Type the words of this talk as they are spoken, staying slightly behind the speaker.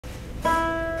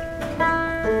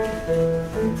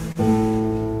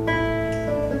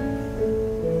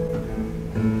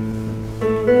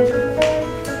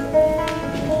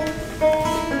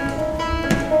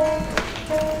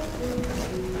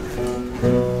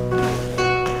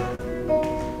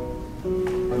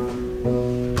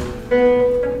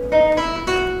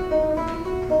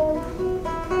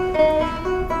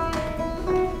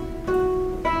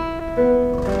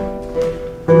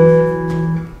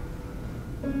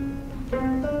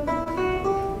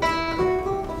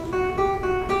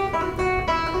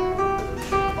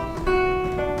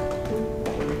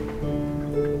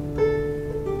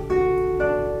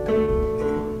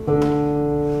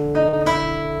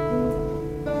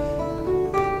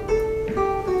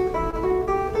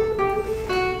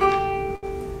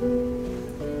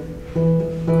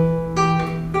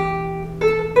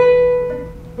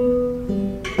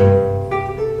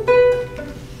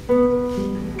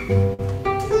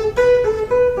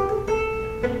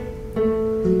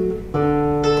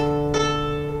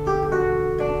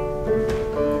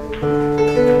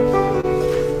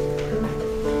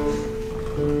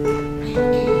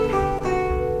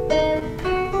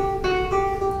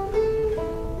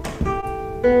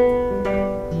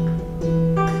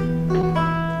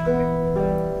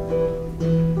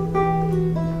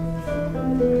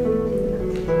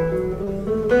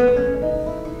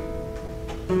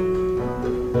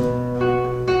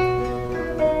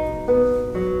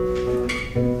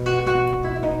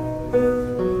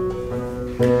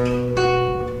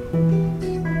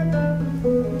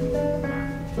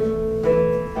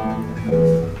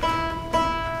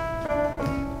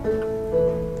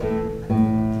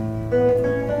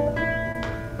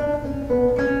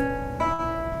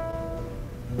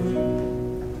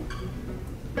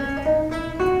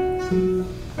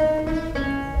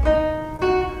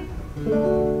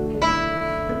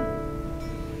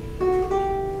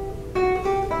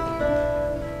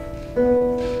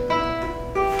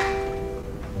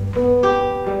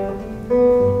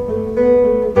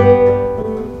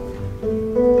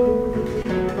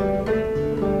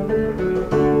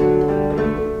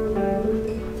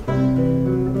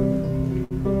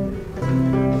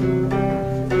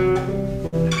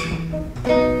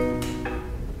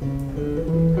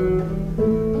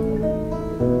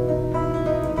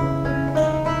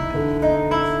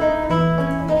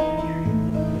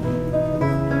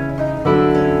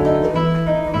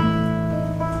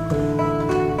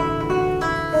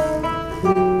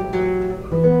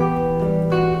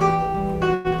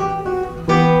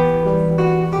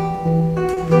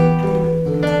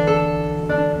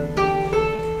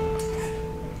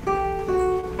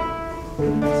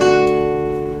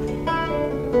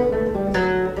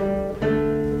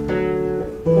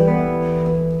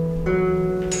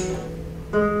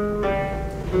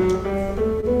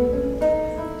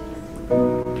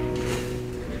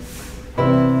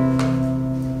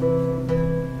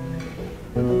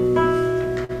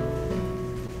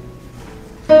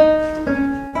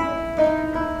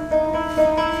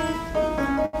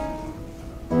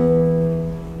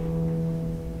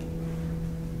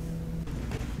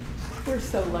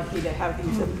so lucky to have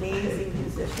these amazing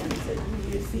musicians at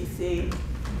UUCC.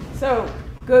 So,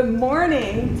 good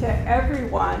morning to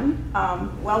everyone.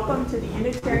 Welcome to the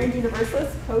Unitarian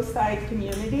Universalist Coastside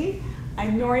community.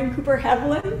 I'm Noreen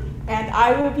Cooper-Hevlin, and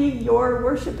I will be your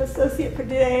worship associate for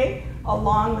today,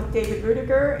 along with David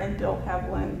Rudiger and Bill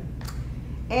Hevlin.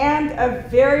 And a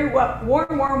very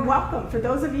warm welcome for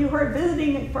those of you who are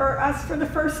visiting for us for the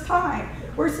first time.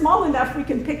 We're small enough we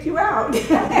can pick you out.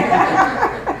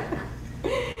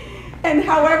 And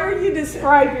however you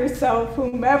describe yourself,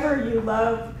 whomever you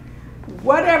love,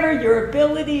 whatever your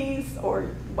abilities or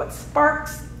what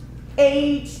sparks,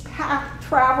 age, path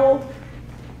traveled,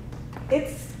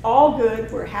 it's all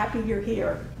good. We're happy you're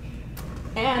here.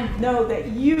 And know that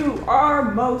you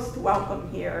are most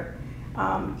welcome here.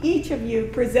 Each of you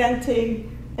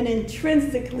presenting an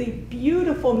intrinsically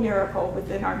beautiful miracle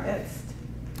within our midst.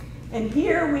 And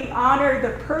here we honor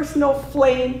the personal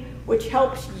flame which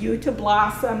helps you to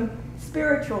blossom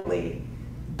spiritually,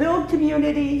 build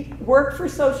community, work for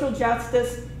social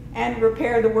justice, and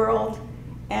repair the world.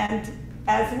 And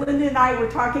as Linda and I were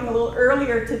talking a little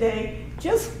earlier today,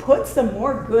 just put some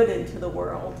more good into the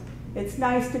world. It's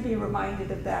nice to be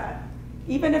reminded of that,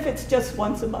 even if it's just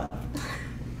once a month.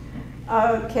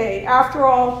 Okay, after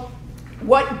all,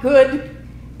 what good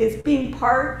is being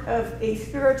part of a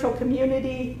spiritual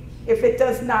community if it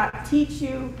does not teach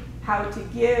you how to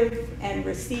give and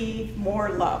receive more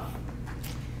love?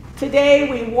 Today,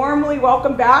 we warmly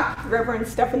welcome back Reverend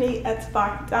Stefanie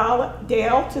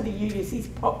Etzbach-Dale to the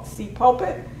UUCC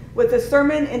pulpit with a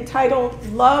sermon entitled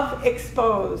Love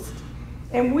Exposed.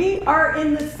 And we are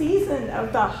in the season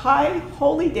of the high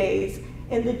holy days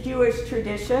in the Jewish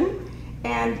tradition.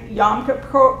 And Yom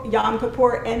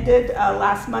Kippur ended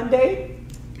last Monday,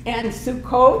 and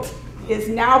Sukkot is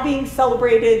now being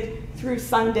celebrated through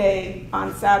Sunday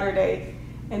on Saturday.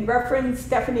 And Reverend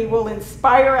Stefanie will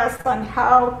inspire us on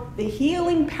how the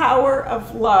healing power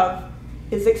of love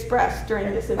is expressed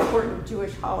during this important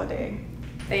Jewish holiday.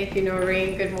 Thank you,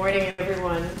 Noreen. Good morning,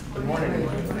 everyone. Good morning.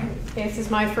 This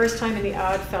is my first time in the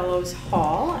Odd Fellows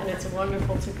Hall, and it's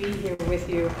wonderful to be here with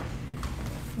you.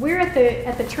 We're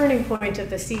at the turning point of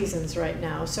the seasons right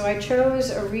now, so I chose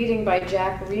a reading by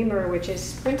Jack Reamer, which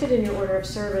is printed in your order of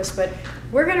service, but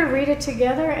we're going to read it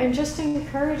together and just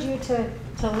encourage you to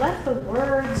let the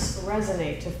words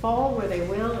resonate, to fall where they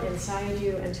will inside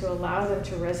you, and to allow them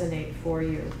to resonate for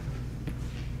you.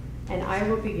 And I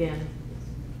will begin.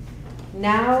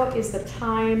 Now is the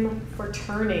time for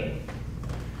turning.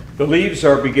 The leaves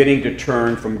are beginning to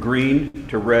turn from green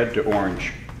to red to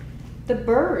orange. The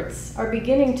birds are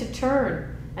beginning to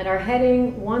turn and are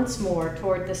heading once more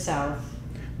toward the south.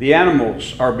 The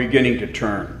animals are beginning to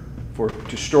turn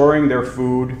to storing their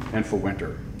food and for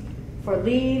winter. For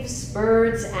leaves,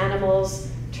 birds, animals,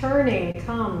 turning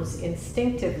comes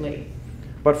instinctively.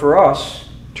 But for us,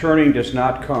 turning does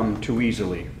not come too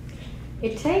easily.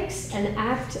 It takes an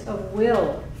act of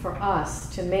will for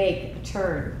us to make a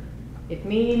turn. It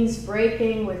means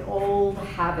breaking with old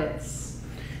habits.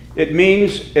 It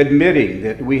means admitting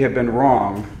that we have been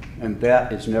wrong, and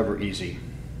that is never easy.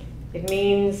 It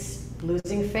means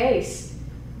losing face.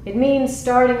 It means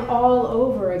starting all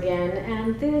over again,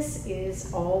 and this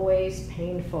is always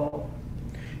painful.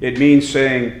 It means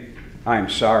saying, I'm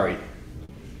sorry.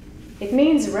 It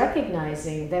means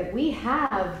recognizing that we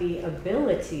have the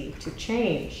ability to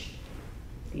change.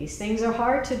 These things are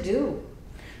hard to do.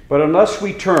 But unless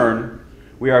we turn,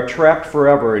 we are trapped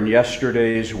forever in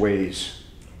yesterday's ways.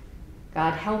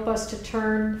 God, help us to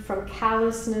turn from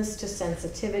callousness to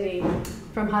sensitivity,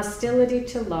 from hostility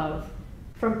to love,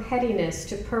 from pettiness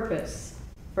to purpose,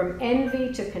 from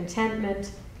envy to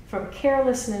contentment, from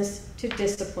carelessness to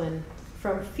discipline,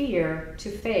 from fear to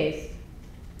faith.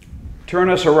 Turn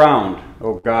us around,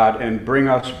 O God, and bring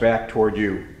us back toward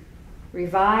you.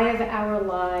 Revive our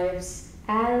lives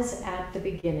as at the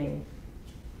beginning.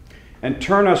 And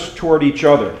turn us toward each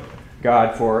other,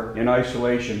 God, for in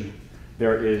isolation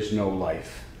there is no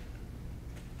life.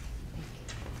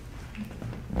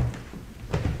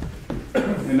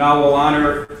 And now we'll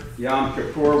honor Yom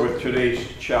Kippur with today's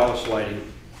chalice lighting.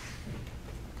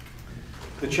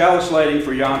 The chalice lighting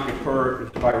for Yom Kippur is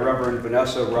by Reverend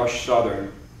Vanessa Rush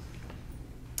Southern.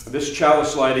 This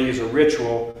chalice lighting is a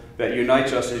ritual that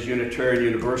unites us as Unitarian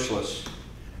Universalists.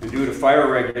 And due to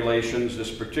fire regulations, this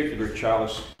particular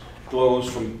chalice glows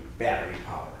from battery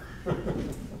power.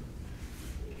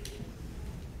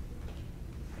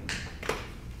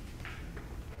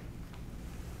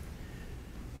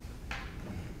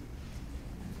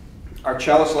 Our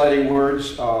chalice lighting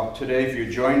words today, if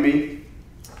you join me.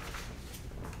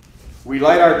 We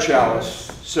light our chalice,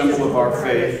 symbol of our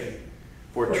faith,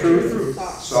 For truth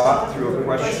sought through a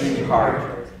questioning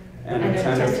heart and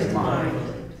attentive mind.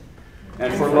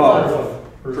 And for love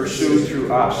pursued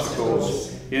through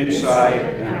obstacles inside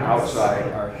and outside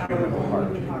our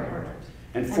human heart.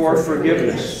 And for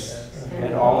forgiveness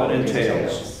and all it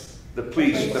entails, the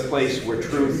place where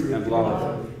truth and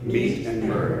love meet and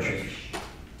merge.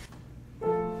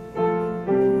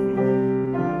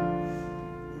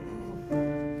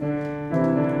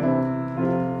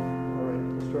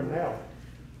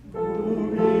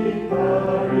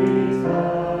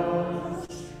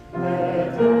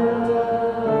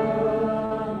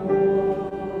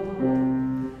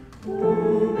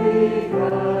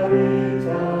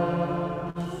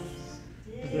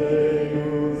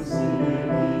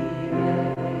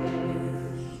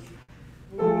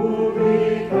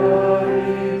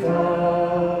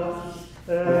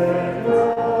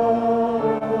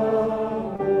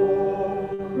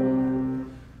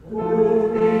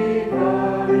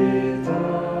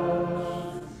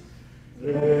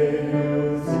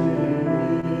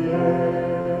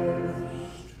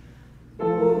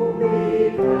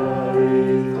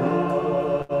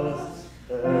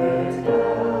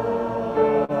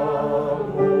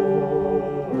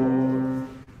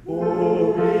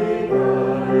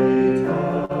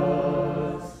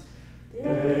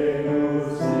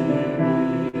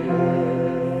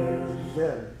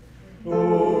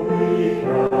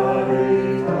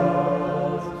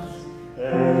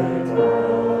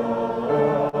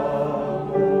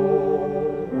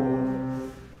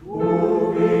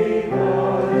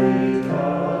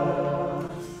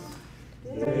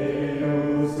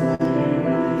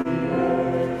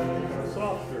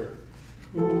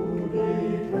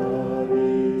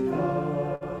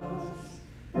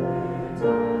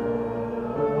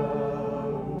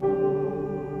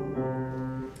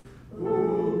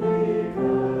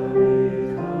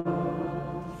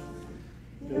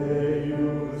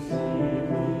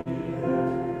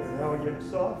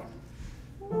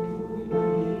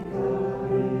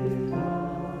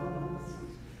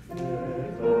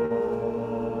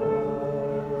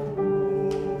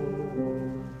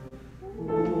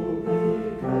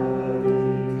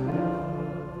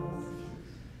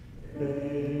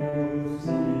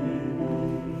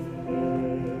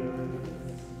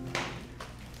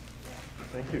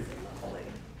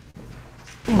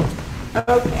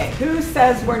 Okay, who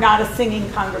says we're not a singing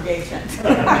congregation?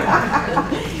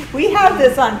 We have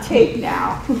this on tape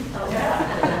now.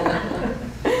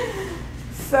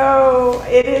 So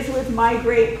it is with my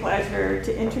great pleasure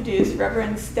to introduce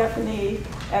Reverend Stefanie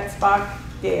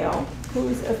Etzbach-Dale,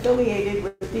 who's affiliated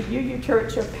with the UU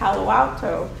Church of Palo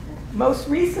Alto. Most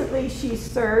recently, she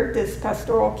served as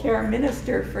pastoral care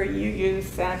minister for UU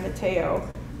San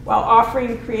Mateo, while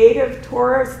offering creative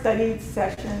Torah study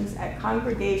sessions at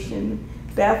Congregation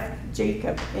Beth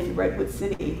Jacob in Redwood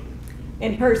City.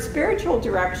 In her spiritual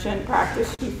direction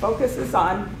practice, she focuses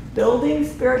on building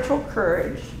spiritual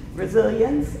courage,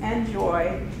 resilience, and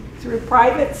joy through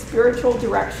private spiritual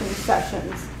direction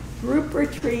sessions, group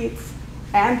retreats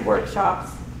and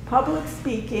workshops, public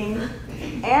speaking,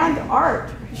 and art.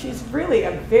 She's really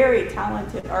a very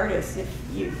talented artist. If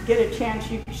you get a chance,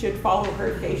 you should follow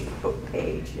her Facebook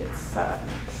page. It's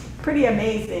pretty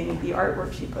amazing, the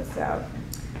artwork she puts out.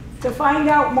 To find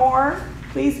out more,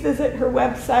 please visit her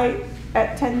website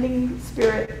at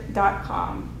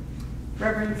tendingspirit.com.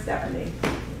 Reverend Stefanie.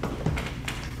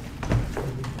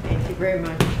 Thank you very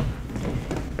much.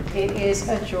 It is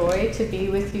a joy to be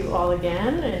with you all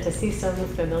again and to see some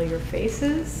familiar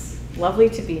faces. Lovely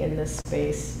to be in this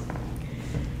space.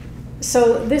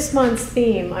 So this month's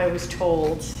theme, I was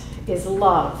told, is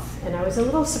love. And I was a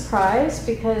little surprised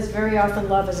because very often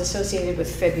love is associated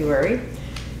with February.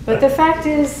 But the fact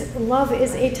is, love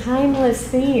is a timeless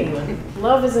theme.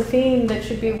 Love is a theme that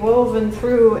should be woven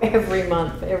through every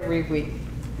month, every week.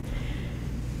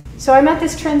 So I'm at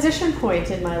this transition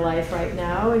point in my life right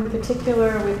now, in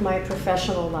particular with my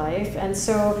professional life. And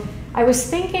so I was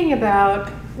thinking about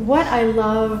what I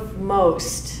love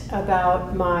most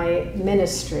about my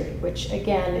ministry, which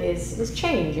again is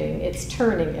changing, it's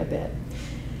turning a bit.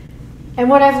 And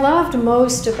what I've loved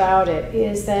most about it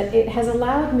is that it has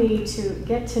allowed me to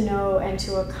get to know and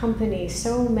to accompany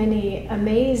so many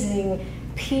amazing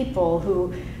people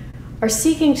who are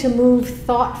seeking to move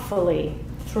thoughtfully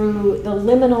through the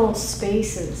liminal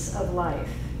spaces of life,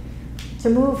 to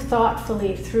move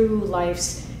thoughtfully through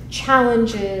life's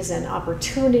challenges and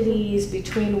opportunities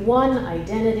between one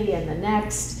identity and the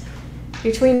next,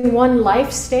 between one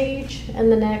life stage and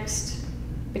the next,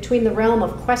 between the realm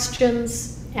of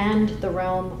questions and the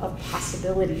realm of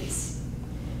possibilities.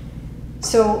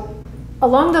 So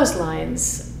along those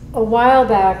lines, a while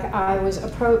back, I was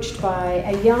approached by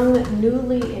a young,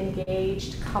 newly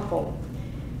engaged couple,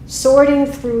 sorting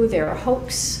through their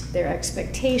hopes, their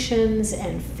expectations,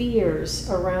 and fears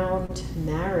around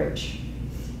marriage,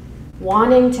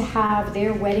 wanting to have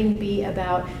their wedding be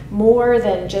about more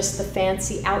than just the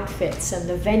fancy outfits and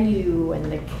the venue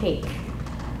and the cake.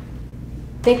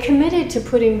 They committed to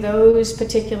putting those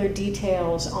particular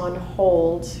details on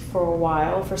hold for a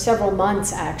while, for several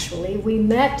months actually. We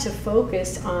met to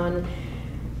focus on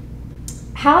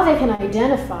how they can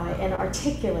identify and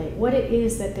articulate what it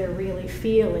is that they're really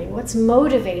feeling, what's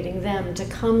motivating them to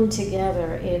come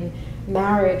together in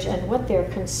marriage, and what their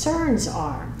concerns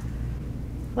are,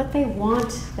 what they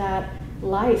want that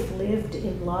life lived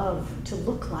in love to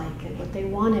look like, and what they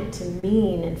want it to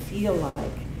mean and feel like.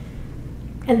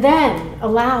 And then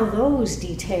allow those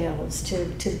details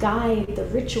to guide the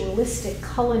ritualistic,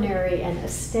 culinary, and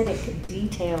aesthetic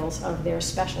details of their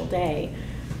special day,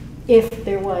 if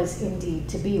there was indeed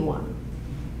to be one.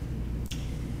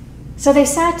 So they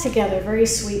sat together very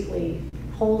sweetly,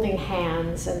 holding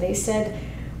hands, and they said,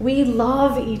 "We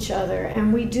love each other,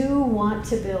 and we do want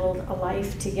to build a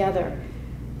life together.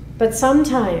 But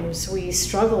sometimes we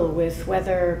struggle with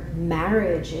whether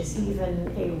marriage is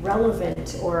even a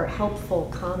relevant or helpful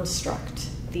construct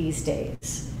these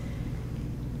days."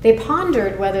 They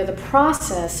pondered whether the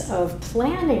process of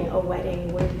planning a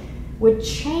wedding would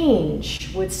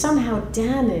change, would somehow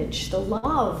damage the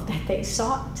love that they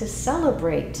sought to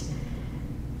celebrate.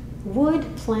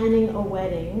 Would planning a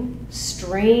wedding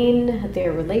strain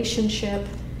their relationship,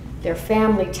 their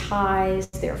family ties,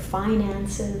 their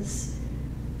finances?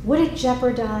 Would it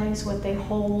jeopardize what they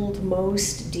hold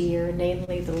most dear,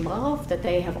 namely the love that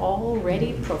they have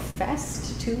already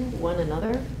professed to one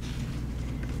another?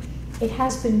 It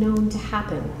has been known to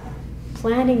happen.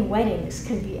 Planning weddings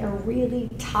can be a really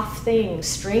tough thing,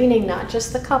 straining not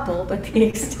just the couple, but the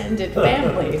extended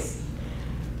families.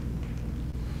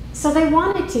 So they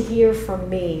wanted to hear from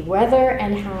me whether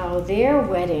and how their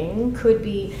wedding could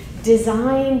be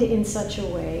designed in such a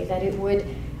way that it would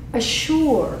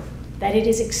assure that it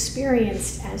is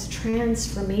experienced as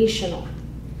transformational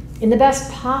in the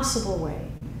best possible way,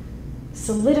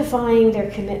 solidifying their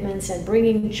commitments and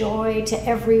bringing joy to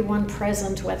everyone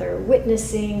present, whether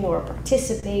witnessing or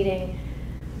participating.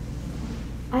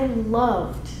 I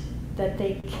loved that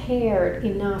they cared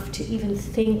enough to even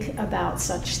think about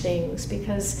such things,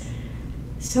 because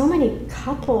so many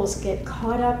couples get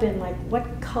caught up in, like,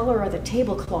 what color are the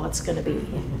tablecloths going to be,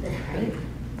 right?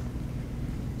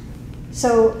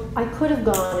 So I could have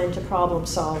gone into problem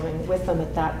solving with them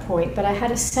at that point, but I had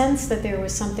a sense that there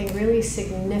was something really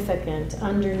significant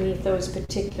underneath those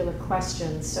particular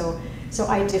questions. So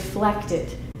I deflected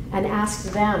and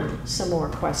asked them some more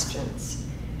questions.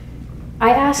 I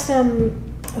asked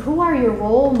them, who are your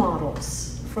role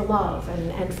models for love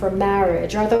and for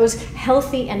marriage? Are those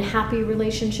healthy and happy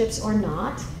relationships or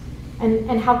not?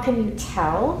 And how can you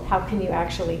tell? How can you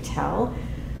actually tell?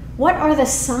 What are the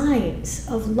signs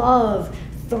of love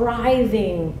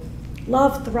thriving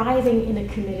in a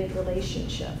committed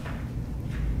relationship?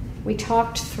 We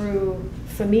talked through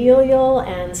familial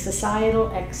and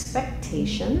societal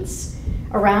expectations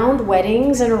around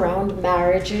weddings and around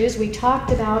marriages. We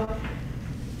talked about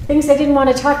things they didn't want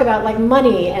to talk about, like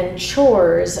money and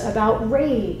chores, about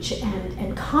rage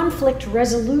and conflict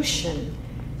resolution.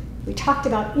 We talked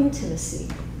about intimacy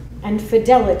and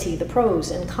fidelity, the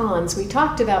pros and cons. We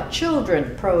talked about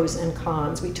children, pros and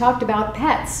cons. We talked about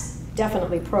pets,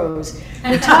 definitely pros.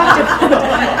 We talked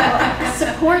about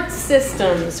support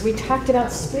systems. We talked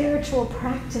about spiritual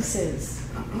practices.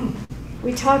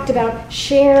 We talked about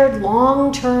shared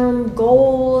long-term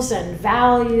goals and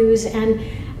values and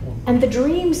the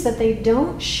dreams that they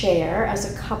don't share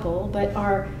as a couple, but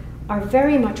are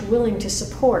very much willing to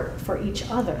support for each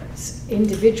other's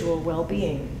individual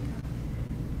well-being.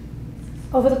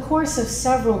 Over the course of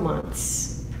several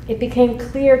months, it became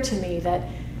clear to me that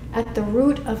at the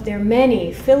root of their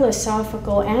many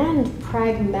philosophical and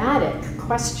pragmatic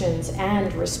questions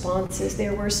and responses,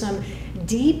 there were some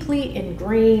deeply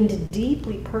ingrained,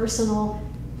 deeply personal,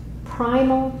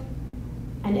 primal,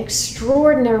 and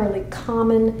extraordinarily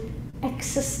common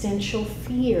existential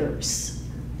fears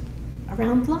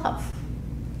around love,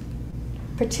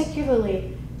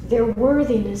 particularly their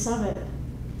worthiness of it.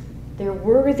 Their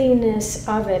worthiness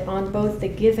of it on both the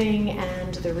giving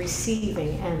and the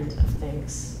receiving end of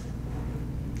things.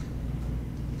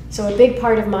 So a big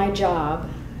part of my job,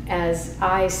 as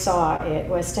I saw it,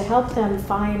 was to help them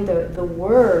find the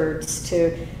words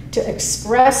to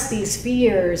express these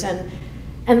fears and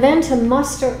And then to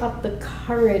muster up the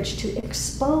courage to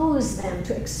expose them,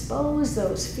 to expose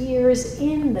those fears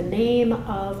in the name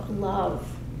of love.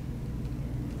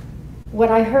 What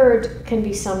I heard can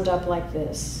be summed up like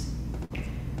this.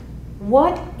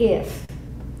 What if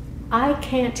I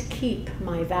can't keep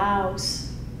my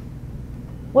vows?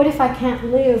 What if I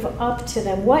can't live up to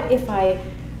them? What if I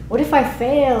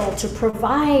fail to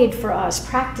provide for us,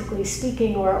 practically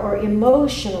speaking, or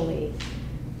emotionally?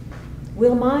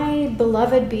 Will my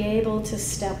beloved be able to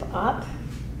step up,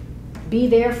 be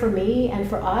there for me and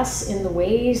for us in the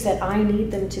ways that I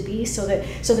need them to be, so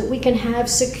that we can have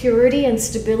security and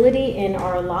stability in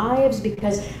our lives?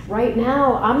 Because right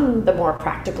now I'm the more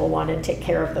practical one and take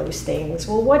care of those things.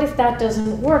 Well, what if that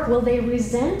doesn't work? Will they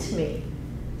resent me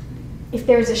if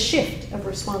there's a shift of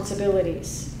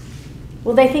responsibilities?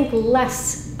 Will they think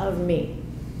less of me?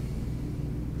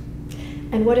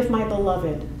 And what if my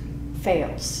beloved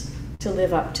fails to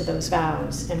live up to those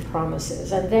vows and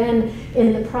promises, and then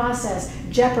in the process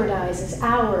jeopardizes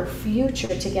our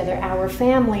future together, our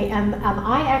family? Am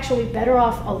I actually better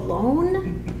off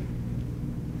alone?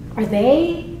 Are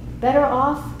they better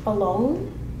off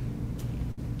alone?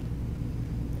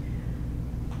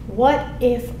 What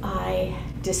if I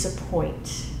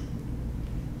disappoint?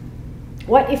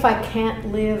 What if I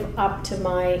can't live up to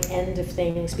my end of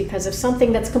things because of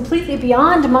something that's completely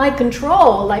beyond my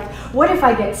control? Like, what if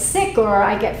I get sick or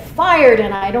I get fired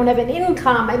and I don't have an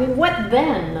income? I mean, what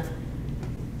then?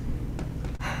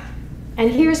 And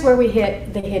here's where we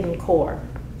hit the hidden core.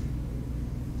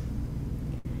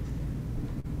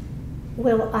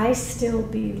 Will I still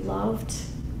be loved?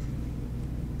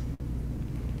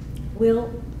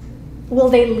 Will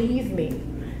they leave me?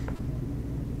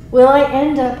 Will I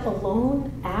end up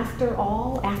alone after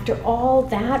all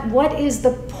that? What is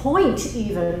the point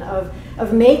even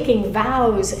of making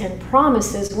vows and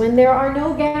promises when there are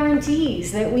no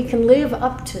guarantees that we can live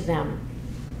up to them?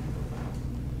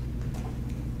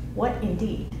 What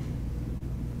indeed?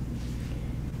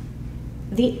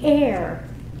 The air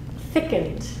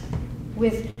thickened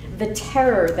with the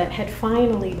terror that had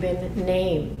finally been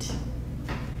named.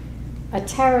 A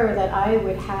terror that I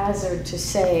would hazard to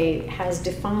say has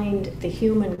defined the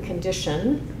human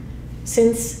condition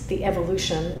since the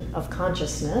evolution of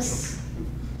consciousness.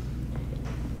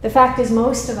 The fact is,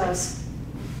 most of us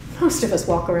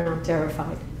walk around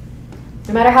terrified.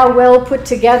 No matter how well put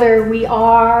together we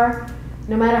are,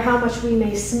 no matter how much we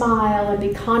may smile and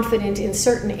be confident in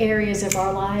certain areas of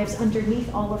our lives,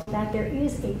 underneath all of that there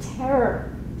is a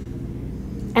terror.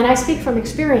 And I speak from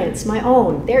experience, my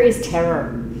own. There is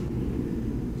terror.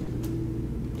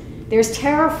 There's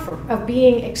terror of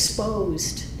being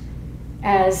exposed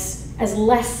as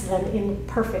less than in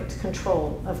perfect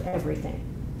control of everything.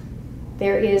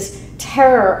 There is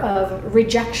terror of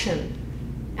rejection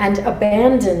and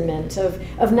abandonment,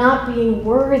 of not being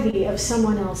worthy of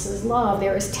someone else's love.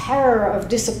 There is terror of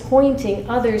disappointing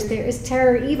others. There is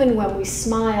terror even when we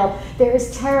smile. There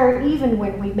is terror even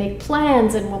when we make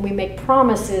plans and when we make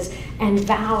promises and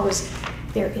vows.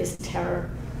 There is terror.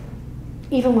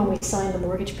 Even when we sign the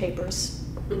mortgage papers,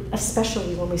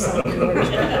 especially when we sign the mortgage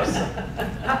papers.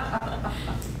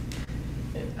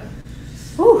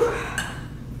 Whew.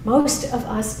 Most of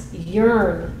us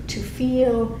yearn to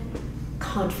feel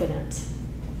confident,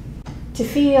 to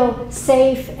feel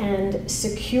safe and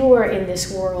secure in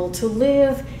this world, to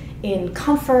live in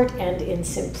comfort and in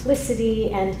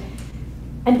simplicity and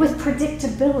with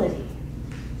predictability.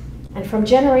 And from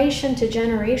generation to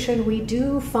generation, we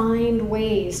do find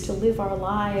ways to live our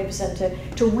lives and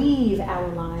to weave our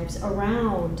lives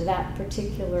around that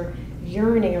particular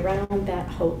yearning, around that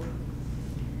hope.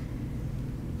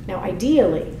 Now,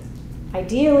 ideally,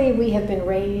 we have been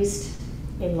raised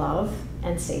in love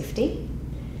and safety.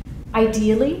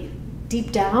 Ideally,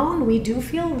 deep down, we do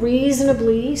feel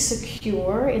reasonably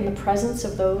secure in the presence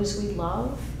of those we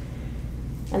love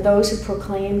and those who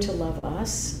proclaim to love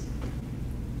us.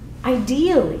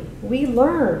 Ideally, we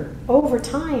learn over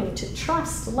time to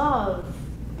trust love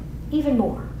even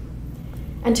more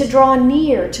and to draw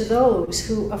near to those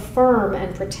who affirm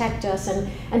and protect us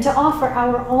and to offer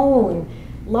our own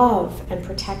love and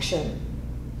protection.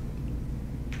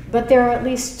 But there are at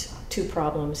least two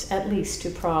problems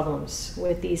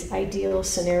with these ideal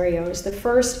scenarios. The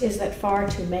first is that far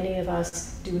too many of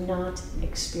us do not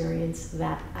experience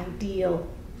that ideal.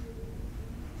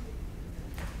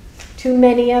 Too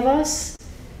many of us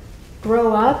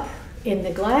grow up in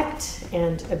neglect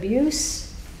and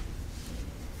abuse.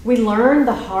 We learn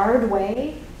the hard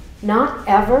way not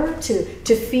ever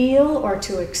to feel or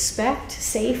to expect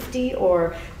safety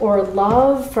or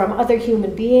love from other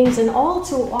human beings. And all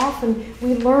too often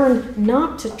we learn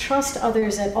not to trust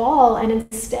others at all, and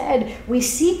instead we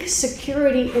seek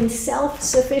security in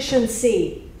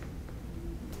self-sufficiency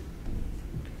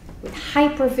with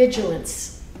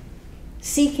hypervigilance,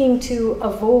 seeking to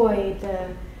avoid the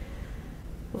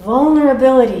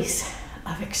vulnerabilities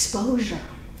of exposure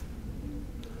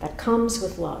that comes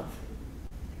with love,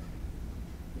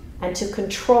 and to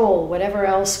control whatever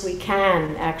else we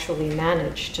can actually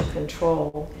manage to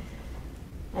control.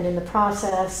 And in the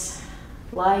process,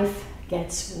 life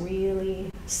gets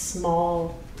really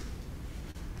small,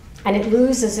 and it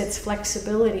loses its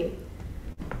flexibility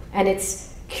and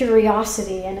its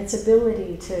curiosity and its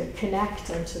ability to connect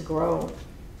and to grow.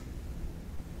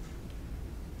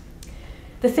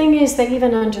 The thing is that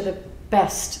even under the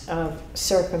best of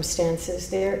circumstances,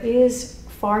 there is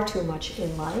far too much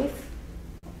in life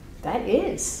that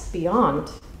is beyond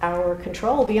our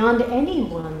control, beyond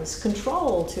anyone's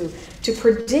control to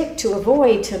predict, to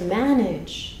avoid, to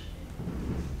manage.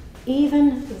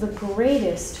 Even the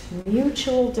greatest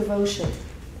mutual devotion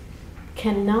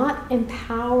cannot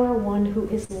empower one who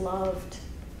is loved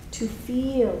to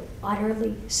feel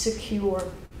utterly secure,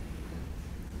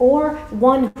 or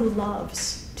one who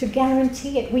loves to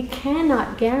guarantee it. We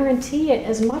cannot guarantee it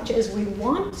as much as we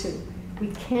want to. We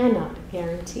cannot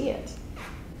guarantee it.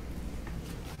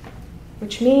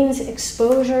 Which means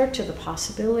exposure to the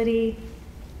possibility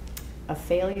of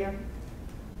failure,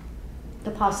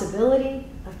 the possibility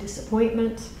of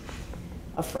disappointment,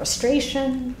 of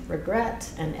frustration,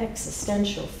 regret, and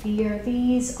existential fear.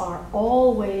 These are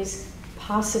always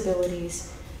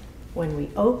possibilities when we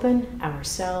open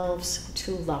ourselves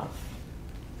to love.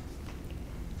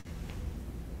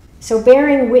 So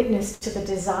bearing witness to the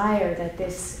desire that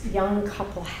this young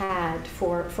couple had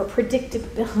for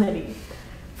predictability,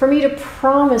 for me to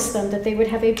promise them that they would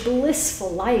have a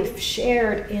blissful life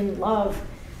shared in love,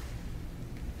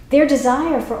 their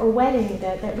desire for a wedding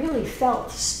that really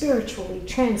felt spiritually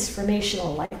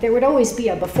transformational, like there would always be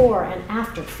a before and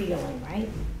after feeling, right?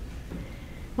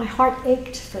 My heart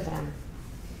ached for them.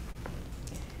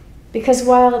 Because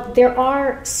while there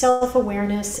are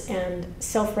self-awareness and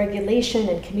self-regulation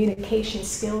and communication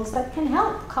skills that can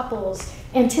help couples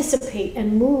anticipate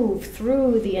and move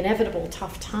through the inevitable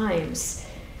tough times,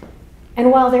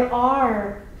 and while there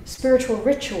are spiritual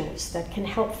rituals that can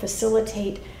help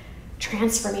facilitate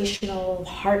transformational,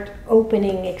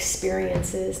 heart-opening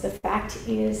experiences, the fact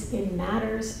is, in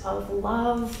matters of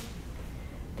love,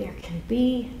 there can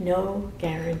be no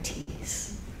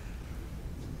guarantees.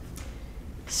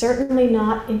 Certainly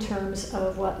not in terms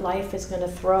of what life is going to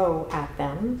throw at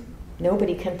them.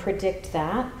 Nobody can predict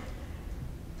that.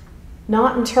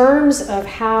 Not in terms of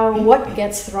how what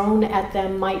gets thrown at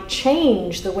them might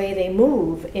change the way they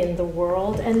move in the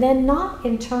world, and then not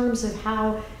in terms of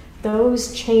how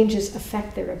those changes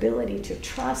affect their ability to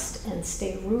trust and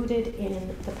stay rooted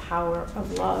in the power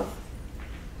of love,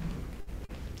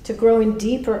 to grow in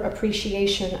deeper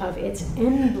appreciation of its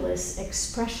endless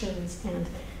expressions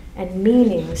and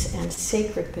meanings and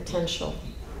sacred potential.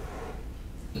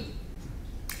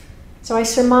 So I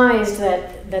surmised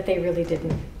that they really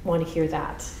didn't want to hear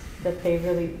that they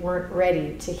really weren't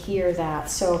ready to hear that.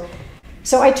 So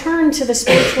I turned to the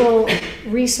spiritual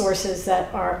resources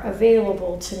that are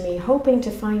available to me, hoping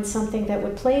to find something that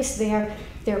would place their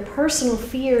personal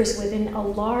fears within a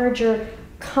larger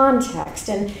context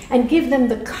and give them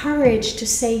the courage to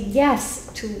say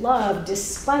yes to love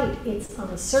despite its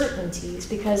uncertainties,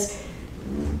 because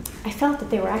I felt that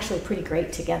they were actually pretty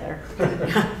great together.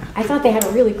 I thought they had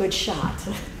a really good shot.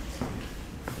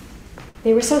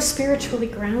 They were so spiritually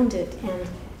grounded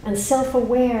and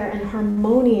self-aware and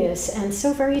harmonious and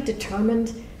so very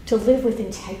determined to live with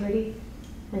integrity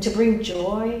and to bring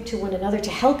joy to one another, to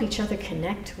help each other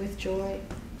connect with joy.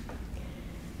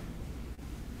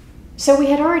 So we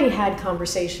had already had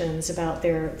conversations about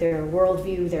their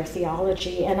worldview, their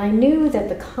theology, and I knew that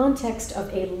the context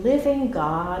of a living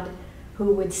God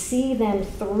who would see them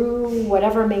through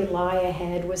whatever may lie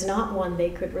ahead was not one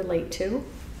they could relate to.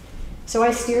 So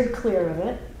I steered clear of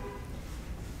it.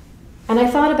 And I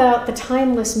thought about the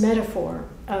timeless metaphor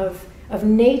of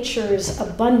nature's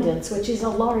abundance, which is a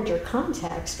larger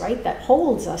context, right? That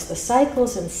holds us, the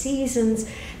cycles and seasons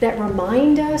that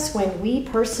remind us when we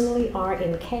personally are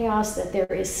in chaos that there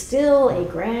is still a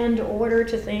grand order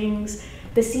to things.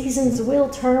 The seasons will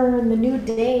turn, the new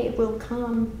day will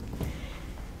come.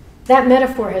 That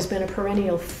metaphor has been a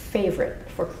perennial favorite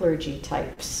for clergy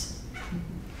types.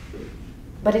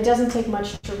 But it doesn't take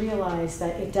much to realize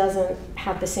that it doesn't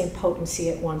have the same potency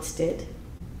it once did.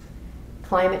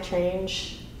 climate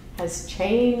change has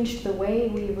changed the way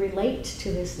we relate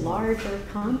to this larger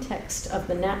context of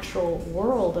the natural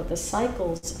world, of the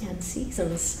cycles and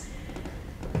seasons.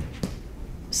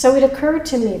 So it occurred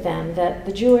to me then that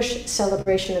the Jewish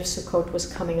celebration of Sukkot was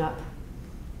coming up.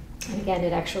 And again,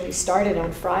 it actually started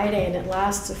on Friday and it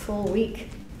lasts a full week.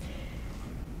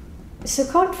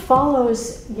 Sukkot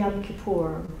follows Yom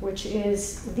Kippur, which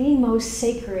is the most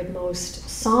sacred, most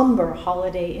somber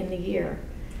holiday in the year.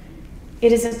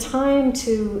 It is a time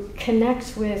to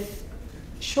connect with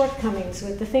shortcomings,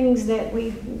 with the things that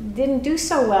we didn't do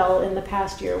so well in the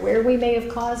past year, where we may have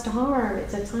caused harm.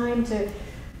 It's a time to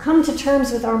come to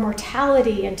terms with our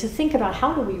mortality and to think about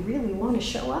how do we really want to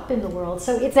show up in the world.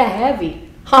 So it's a heavy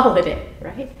holiday,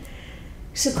 right?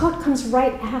 Sukkot comes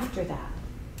right after that.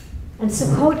 And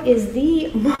Sukkot is the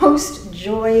most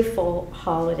joyful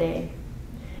holiday.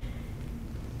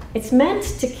 It's meant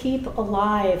to keep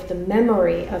alive the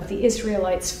memory of the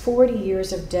Israelites' 40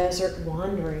 years of desert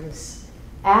wanderings,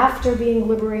 after being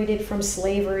liberated from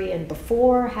slavery and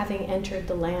before having entered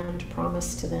the land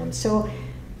promised to them. So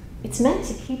it's meant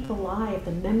to keep alive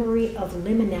the memory of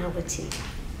liminality,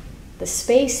 the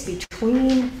space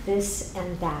between this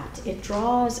and that. It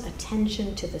draws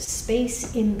attention to the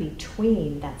space in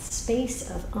between, that space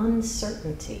of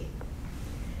uncertainty.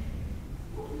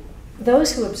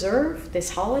 Those who observe this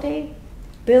holiday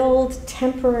build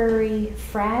temporary,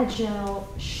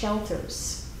 fragile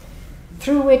shelters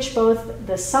through which both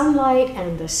the sunlight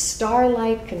and the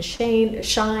starlight can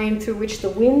shine, through which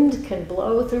the wind can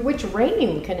blow, through which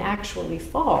rain can actually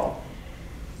fall.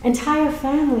 Entire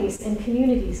families and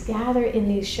communities gather in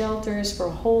these shelters for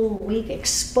a whole week,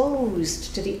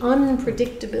 exposed to the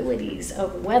unpredictabilities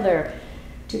of weather,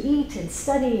 to eat and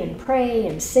study and pray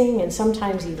and sing and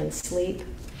sometimes even sleep.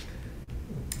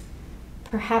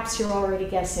 Perhaps you're already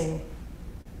guessing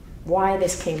why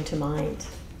this came to mind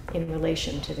in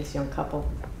relation to this young couple.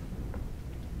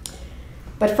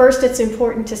 But first, it's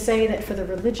important to say that for the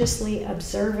religiously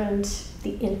observant,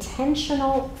 the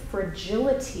intentional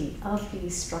fragility of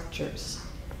these structures,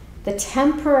 the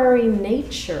temporary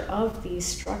nature of these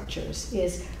structures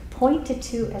is pointed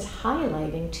to as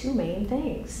highlighting two main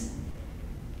things.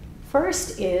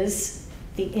 First is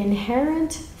the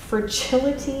inherent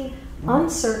fragility,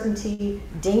 uncertainty,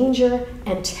 danger,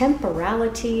 and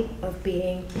temporality of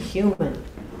being human.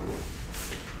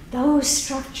 Those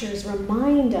structures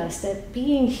remind us that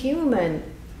being human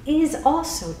is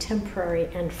also temporary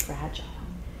and fragile.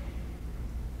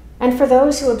 And for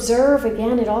those who observe,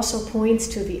 again, it also points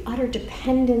to the utter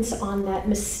dependence on that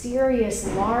mysterious,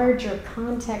 larger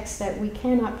context that we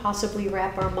cannot possibly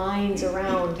wrap our minds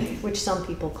around, which some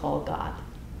people call God.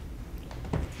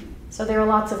 So there are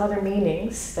lots of other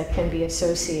meanings that can be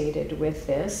associated with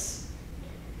this.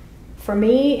 For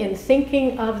me, in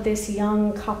thinking of this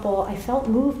young couple, I felt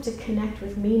moved to connect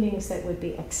with meanings that would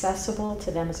be accessible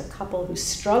to them as a couple who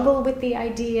struggle with the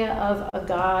idea of a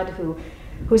God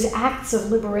whose acts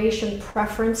of liberation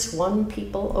preference one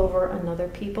people over another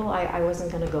people. I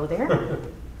wasn't going to go there.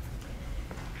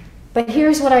 But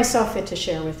here's what I saw fit to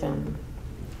share with them.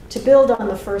 To build on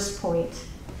the first point,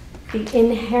 the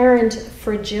inherent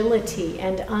fragility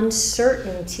and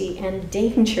uncertainty and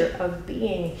danger of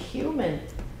being human.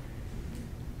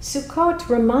 Sukkot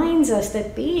reminds us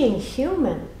that being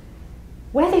human,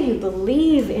 whether you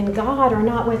believe in God or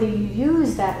not, whether you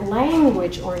use that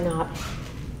language or not,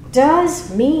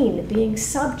 does mean being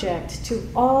subject to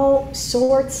all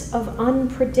sorts of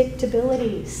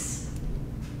unpredictabilities,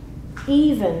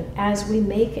 even as we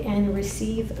make and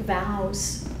receive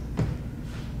vows.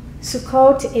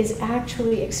 Sukkot is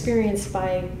actually experienced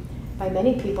by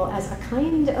many people as a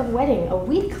kind of wedding, a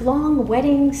week-long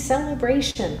wedding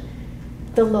celebration,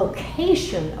 the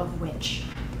location of which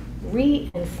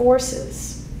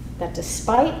reinforces that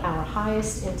despite our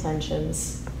highest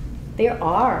intentions, there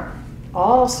are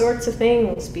all sorts of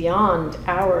things beyond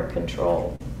our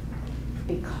control,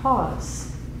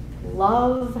 because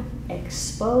love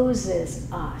exposes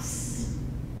us.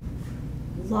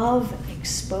 Love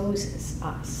exposes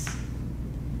us.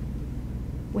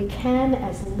 We can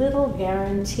as little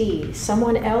guarantee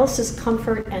someone else's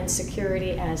comfort and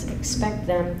security as expect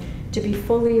them to be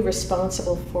fully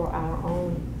responsible for our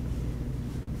own.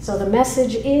 So the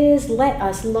message is, let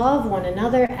us love one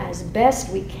another as best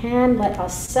we can. Let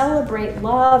us celebrate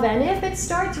love. And if it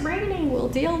starts raining, we'll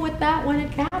deal with that when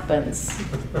it happens.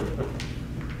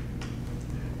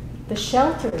 The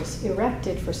shelters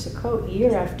erected for Sukkot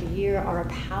year after year are a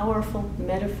powerful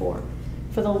metaphor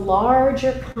for the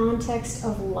larger context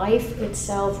of life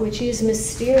itself, which is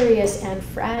mysterious and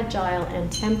fragile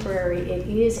and temporary. It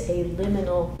is a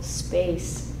liminal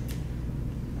space.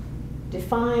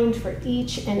 defined for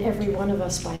each and every one of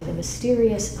us by the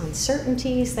mysterious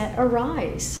uncertainties that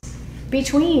arise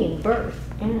between birth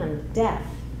and death.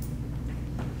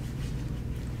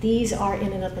 These are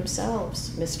in and of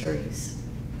themselves mysteries.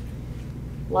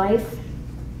 Life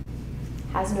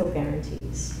has no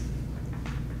guarantees,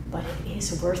 but it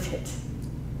is worth it.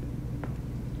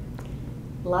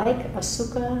 Like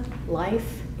Asuka,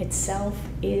 life itself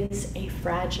is a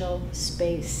fragile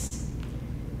space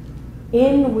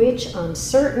in which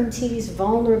uncertainties,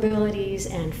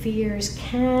 vulnerabilities, and fears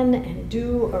can and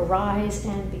do arise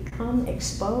and become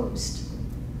exposed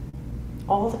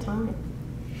all the time.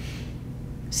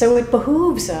 So it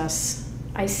behooves us,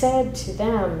 I said to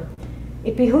them,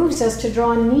 it behooves us to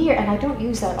draw near, and I don't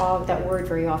use that word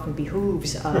very often,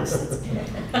 behooves us.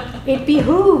 It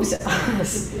behooves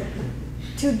us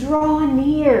to draw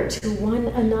near to one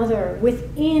another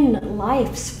within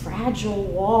life's fragile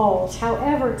walls,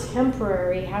 however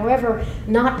temporary, however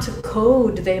not to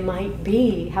code they might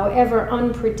be, however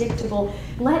unpredictable.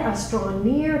 Let us draw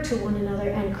near to one another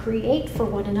and create for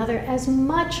one another as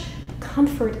much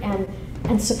comfort and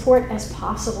support as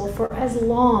possible for as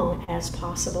long as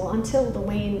possible until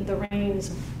the rains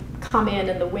come in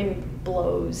and the wind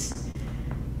blows.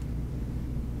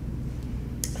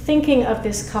 Thinking of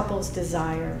this couple's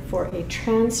desire for a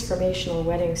transformational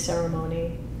wedding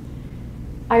ceremony,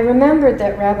 I remembered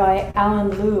that Rabbi Alan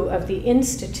Liu of the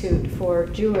Institute for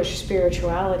Jewish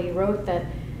Spirituality wrote that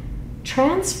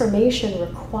transformation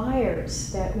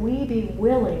requires that we be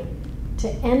willing to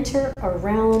enter a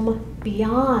realm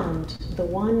beyond the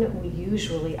one we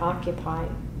usually occupy.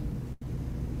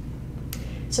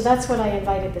 So that's what I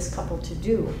invited this couple to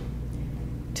do,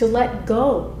 to let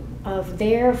go of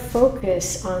their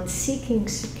focus on seeking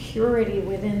security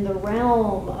within the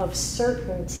realm of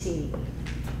certainty,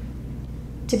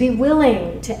 to be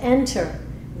willing to enter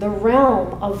the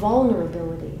realm of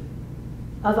vulnerability,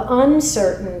 of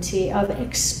uncertainty, of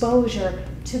exposure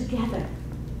together,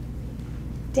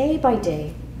 day by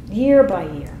day, year by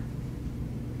year.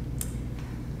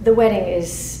 The wedding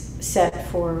is set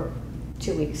for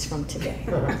 2 weeks from today.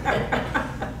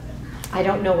 I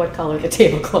don't know what color the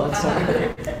tablecloths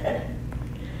are.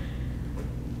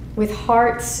 With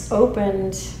hearts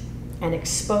opened and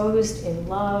exposed in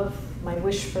love, my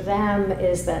wish for them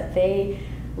is that they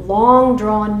long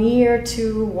draw near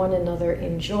to one another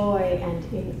in joy and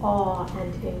in awe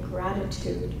and in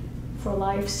gratitude for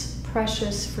life's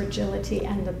precious fragility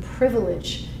and the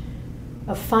privilege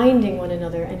of finding one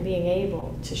another and being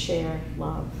able to share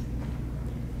love.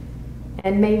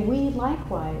 And may we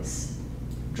likewise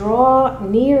draw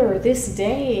near this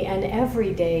day and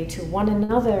every day to one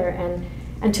another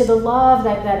and to the love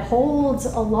that holds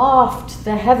aloft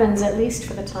the heavens, at least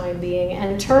for the time being,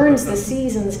 and turns the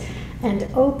seasons and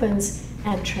opens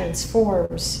and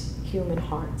transforms human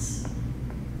hearts.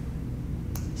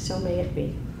 So may it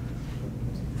be.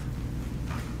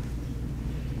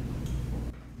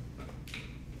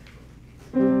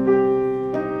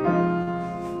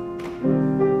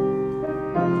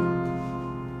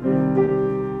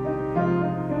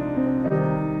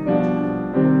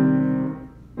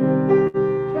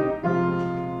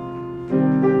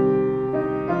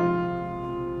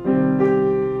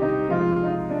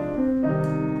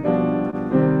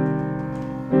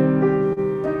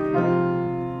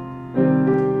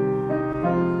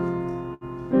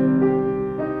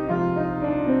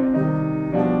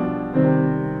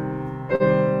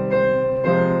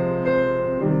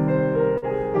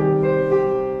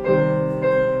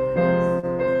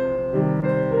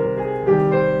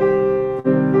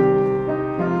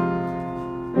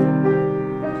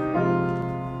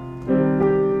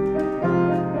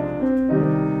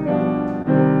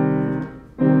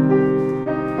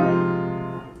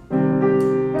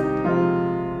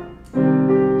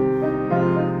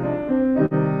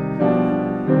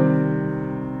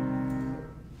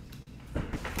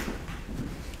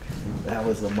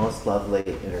 The most lovely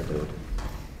interlude.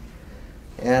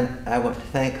 And I want to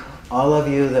thank all of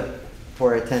you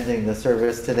for attending the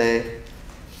service today.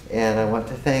 And I want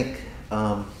to thank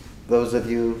those of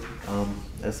you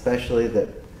especially that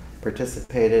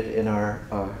participated in our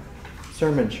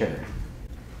sermon sharing.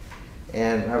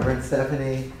 And Reverend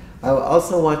Stefanie, I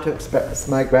also want to express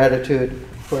my gratitude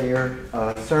for your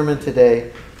sermon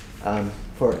today,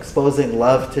 for exposing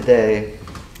love today,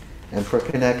 and for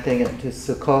connecting it to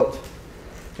Sukkot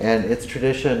and its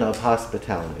tradition of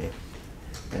hospitality.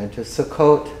 And to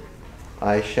Sukkot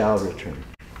I shall return.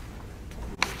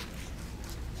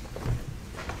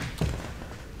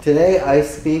 Today I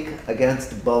speak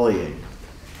against bullying.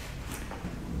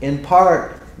 In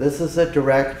part, this is a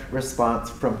direct response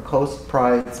from Coast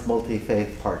Pride's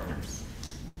multi-faith partners.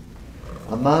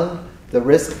 Among the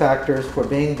risk factors for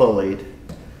being bullied,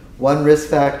 one risk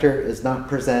factor is not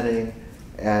presenting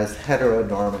as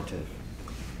heteronormative.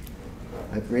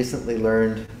 I've recently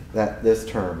learned that this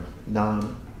term,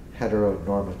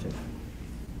 non-heteronormative.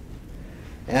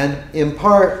 And in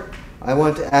part, I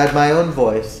want to add my own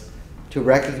voice to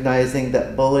recognizing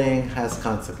that bullying has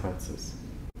consequences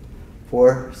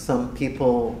for some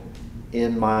people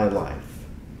in my life,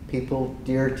 people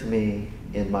dear to me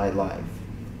in my life.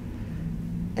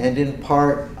 And in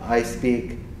part, I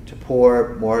speak to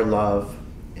pour more love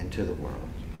into the world.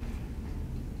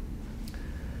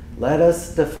 Let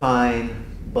us define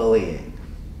bullying.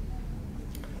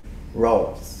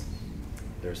 Roles.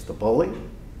 There's the bully,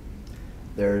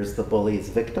 there's the bully's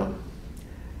victim,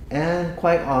 and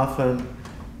quite often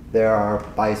there are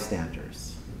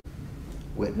bystanders,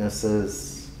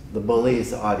 witnesses, the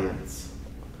bully's audience,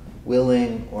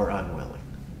 willing or unwilling.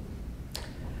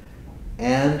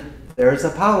 And there's a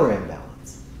power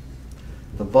imbalance.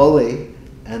 The bully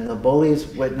and the bully's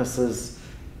witnesses,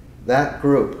 that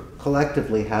group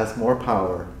collectively has more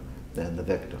power than the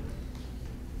victim.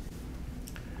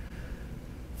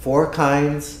 4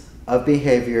 kinds of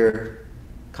behavior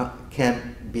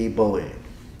can be bullying.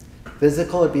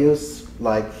 Physical abuse,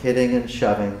 like hitting and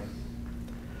shoving.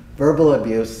 Verbal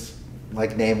abuse,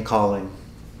 like name-calling.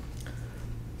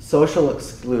 Social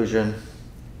exclusion,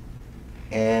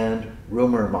 and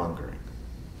rumor-mongering.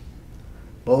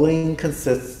 Bullying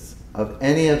consists of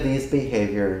any of these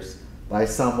behaviors by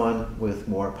someone with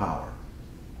more power.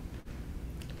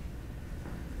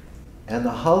 And the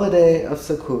holiday of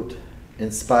Sukkot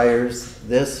inspires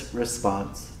this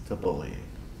response to bullying.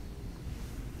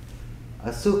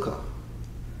 A sukkah,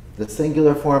 the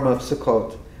singular form of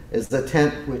Sukkot, is the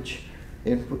tent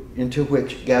into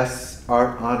which guests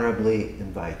are honorably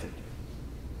invited.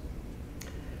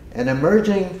 An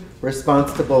emerging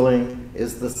response to bullying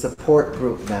is the support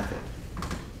group method,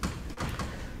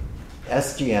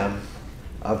 SGM,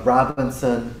 of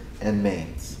Robinson and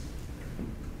Maines,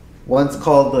 once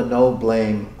called the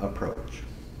no-blame approach.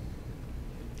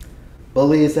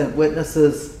 Bullies and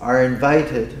witnesses are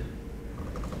invited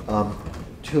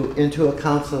into a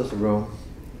counselor's room,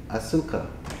 a sukkah,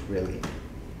 really.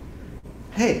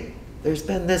 Hey, there's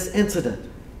been this incident.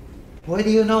 What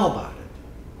do you know about it?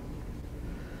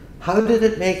 How did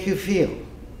it make you feel?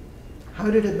 How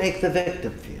did it make the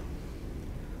victim feel?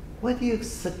 What do you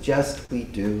suggest we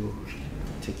do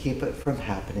to keep it from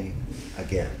happening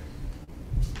again?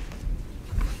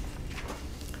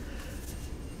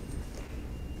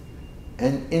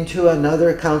 And into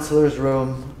another counselor's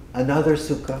room, another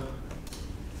sukkah,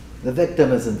 the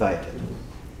victim is invited.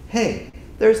 Hey,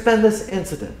 there's been this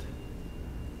incident.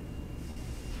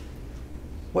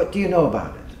 What do you know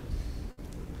about it?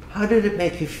 How did it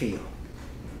make you feel?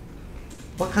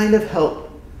 What kind of help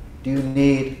do you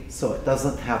need so it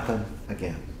doesn't happen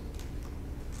again?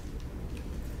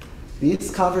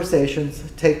 These conversations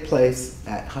take place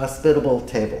at hospitable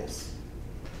tables.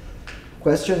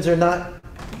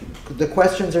 The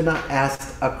questions are not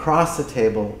asked across the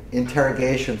table,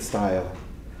 interrogation style.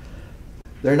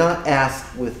 They're not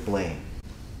asked with blame.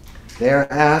 They are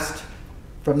asked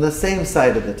from the same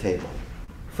side of the table,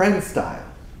 friend style,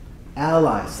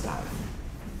 ally style,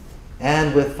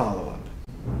 and with follow-up.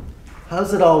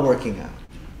 How's it all working out?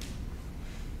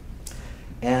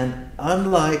 And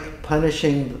unlike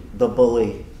punishing the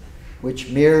bully, which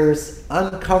mirrors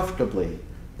uncomfortably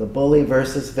the bully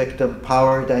versus victim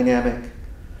power dynamic,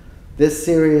 this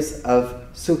series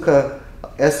of Sukkah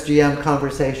SGM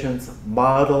conversations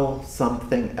model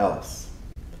something else.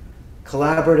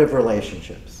 Collaborative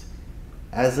relationships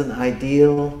as an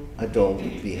ideal adult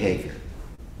behavior.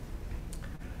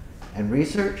 And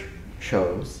research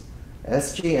shows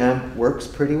SGM works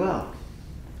pretty well,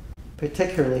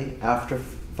 particularly after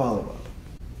follow-up.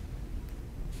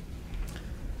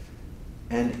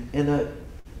 And in a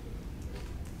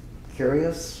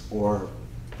curious or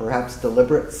perhaps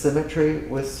deliberate symmetry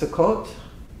with Sukkot,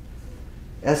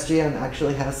 SGM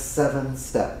actually has 7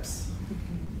 steps,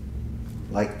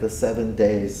 like the 7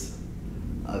 days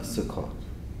of Sukkot.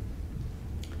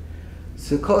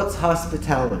 Sukkot's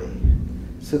hospitality,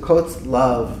 Sukkot's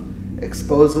love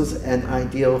exposes an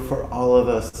ideal for all of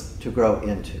us to grow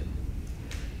into.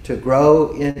 To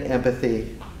grow in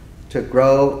empathy, to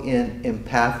grow in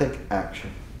empathic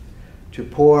action, to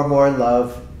pour more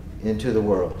love into the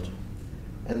world.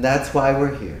 And that's why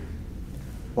we're here,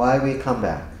 why we come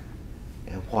back,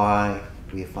 and why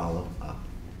we follow up.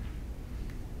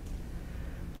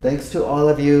 Thanks to all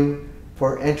of you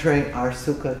for entering our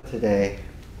Sukkah today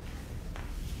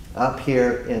up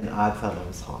here in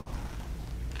Oddfellows Hall.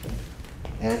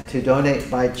 And to donate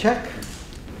by check,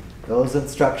 Those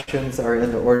instructions are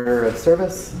in the order of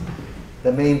service.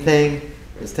 The main thing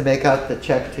is to make out the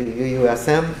check to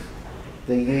UUSM,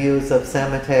 the UUs of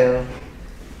San Mateo,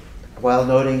 while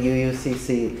noting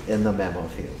UUCC in the memo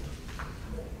field.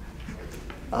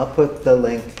 I'll put the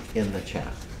link in the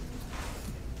chat.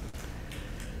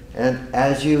 And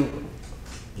as you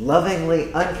lovingly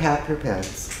uncap your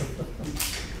pens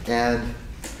and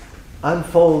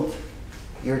unfold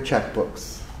your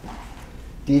checkbooks,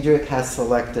 Diedrich has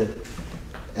selected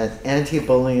an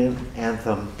anti-bullying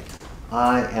anthem,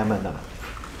 I Am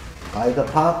Enough, by the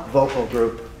pop vocal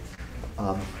group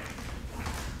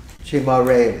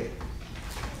Chimorelli.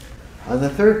 On the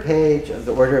third page of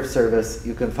the order of service,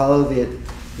 you can follow the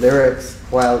lyrics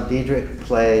while Diedrich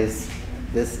plays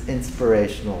this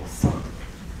inspirational song.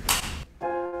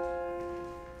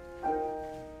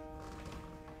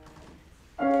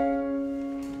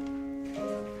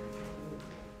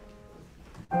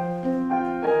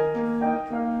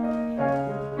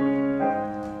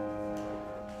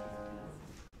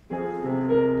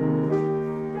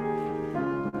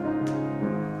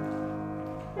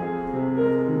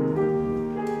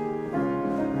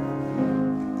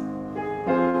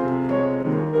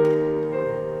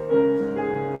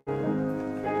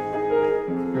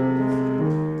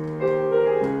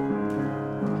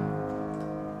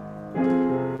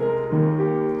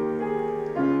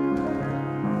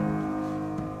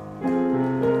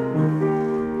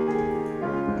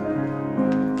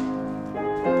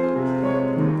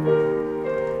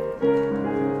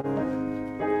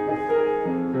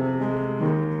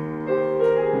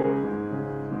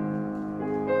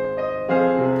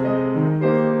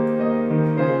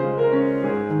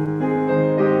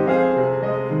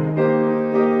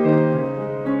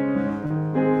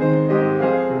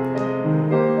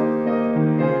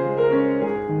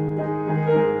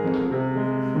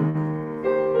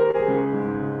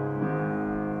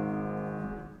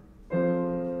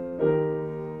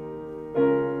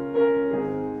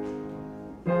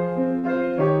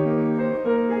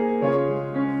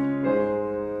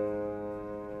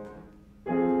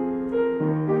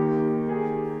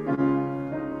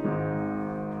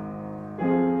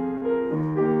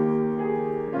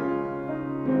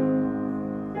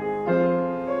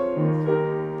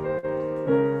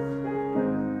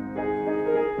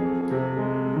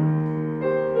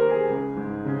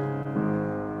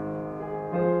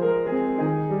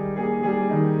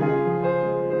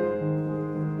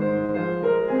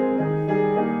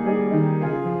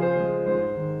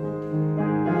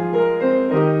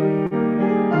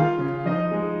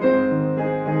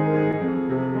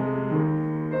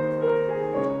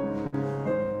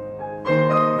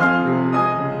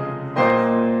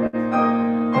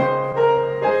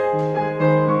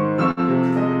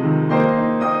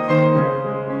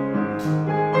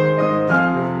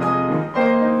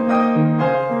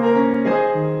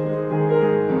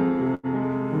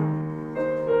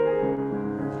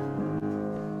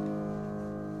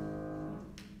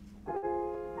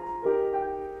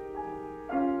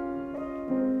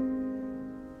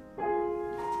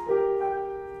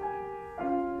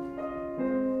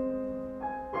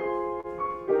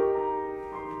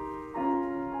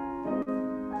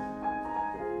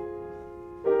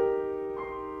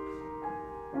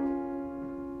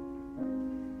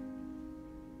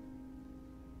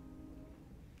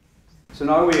 So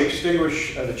now we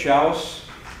extinguish the chalice.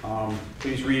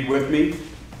 Please read with me.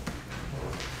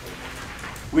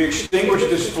 We extinguish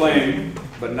this flame,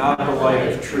 but not the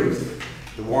light of truth,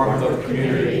 the warmth of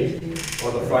community,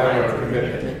 or the fire of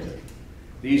commitment.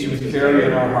 These we carry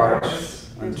in our hearts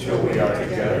until we are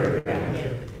together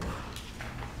again.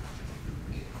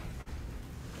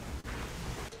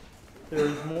 There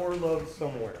is more love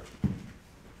somewhere.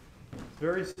 It's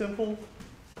very simple.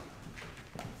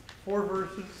 4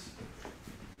 verses.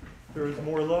 There is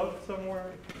more love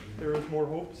somewhere. There is more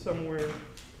hope somewhere.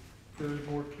 There is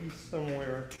more peace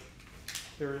somewhere.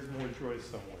 There is more joy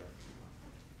somewhere.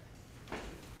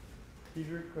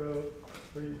 Diedrich, do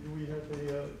we have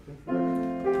a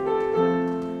introduction?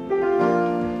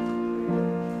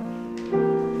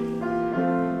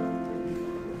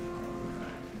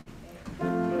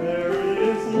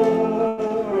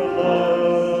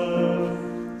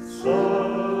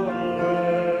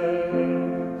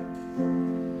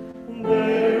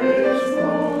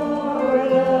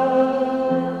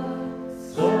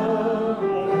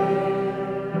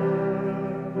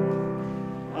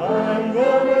 I'm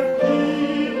gonna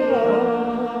keep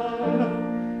on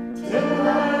till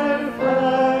I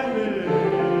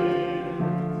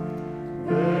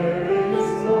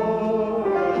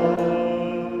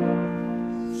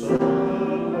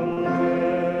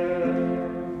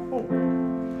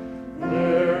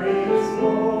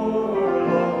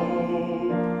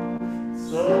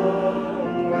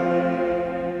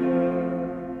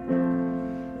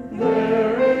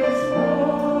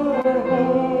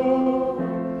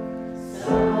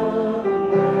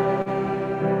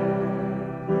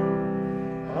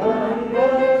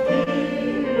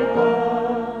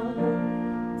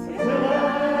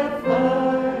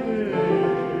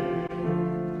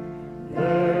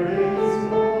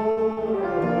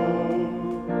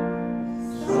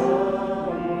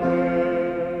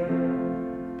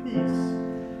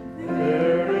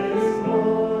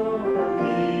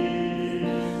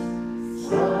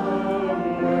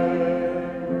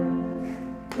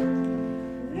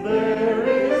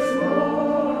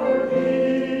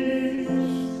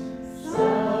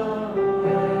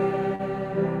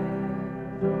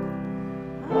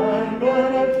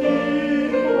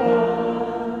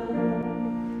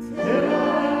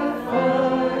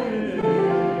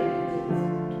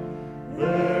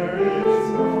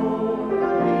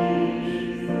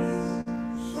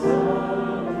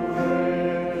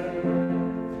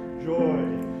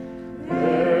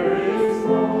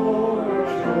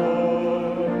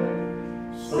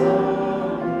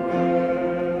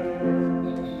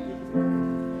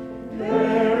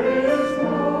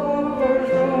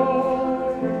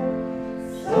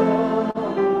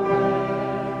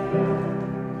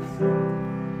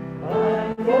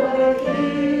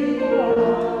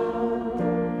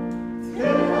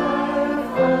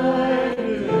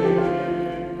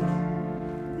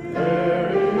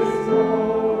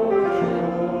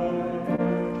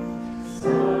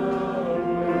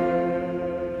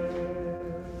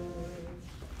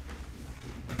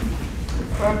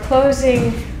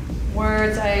closing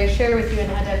words, I share with you an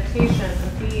adaptation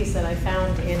of these that I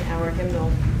found in our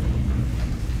hymnal.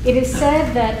 It is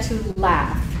said that to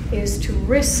laugh is to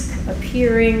risk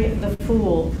appearing the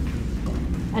fool,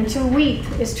 and to weep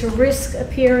is to risk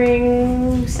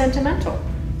appearing sentimental.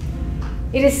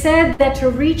 It is said that to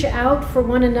reach out for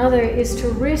one another is to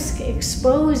risk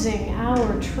exposing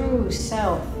our true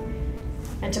self,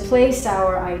 and to place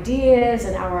our ideas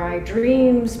and our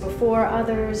dreams before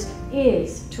others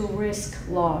is to risk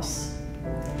loss.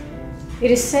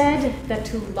 It is said that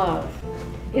to love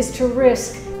is to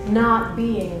risk not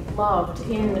being loved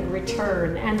in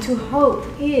return, and to hope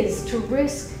is to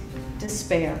risk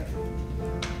despair.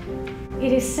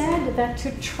 It is said that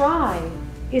to try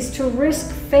is to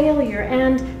risk failure,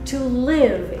 and to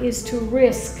live is to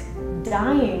risk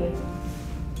dying.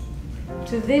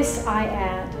 To this I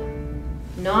add,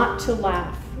 not to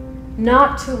laugh,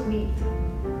 not to weep,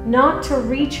 not to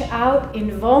reach out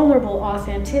in vulnerable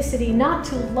authenticity, not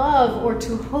to love or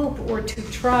to hope or to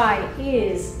try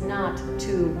is not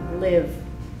to live.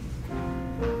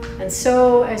 And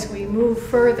so as we move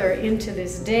further into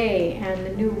this day and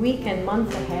the new week and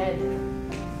month ahead,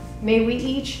 may we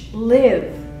each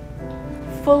live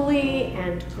fully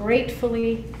and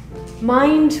gratefully,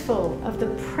 mindful of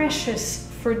the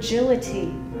precious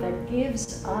fragility that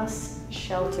gives us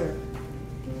shelter,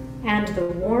 and the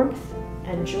warmth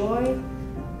and joy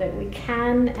that we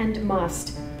can and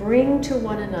must bring to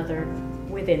one another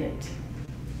within it.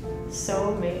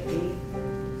 So may it be.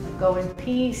 Go in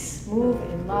peace, move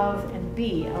in love, and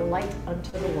be a light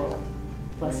unto the world.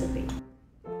 Blessed be.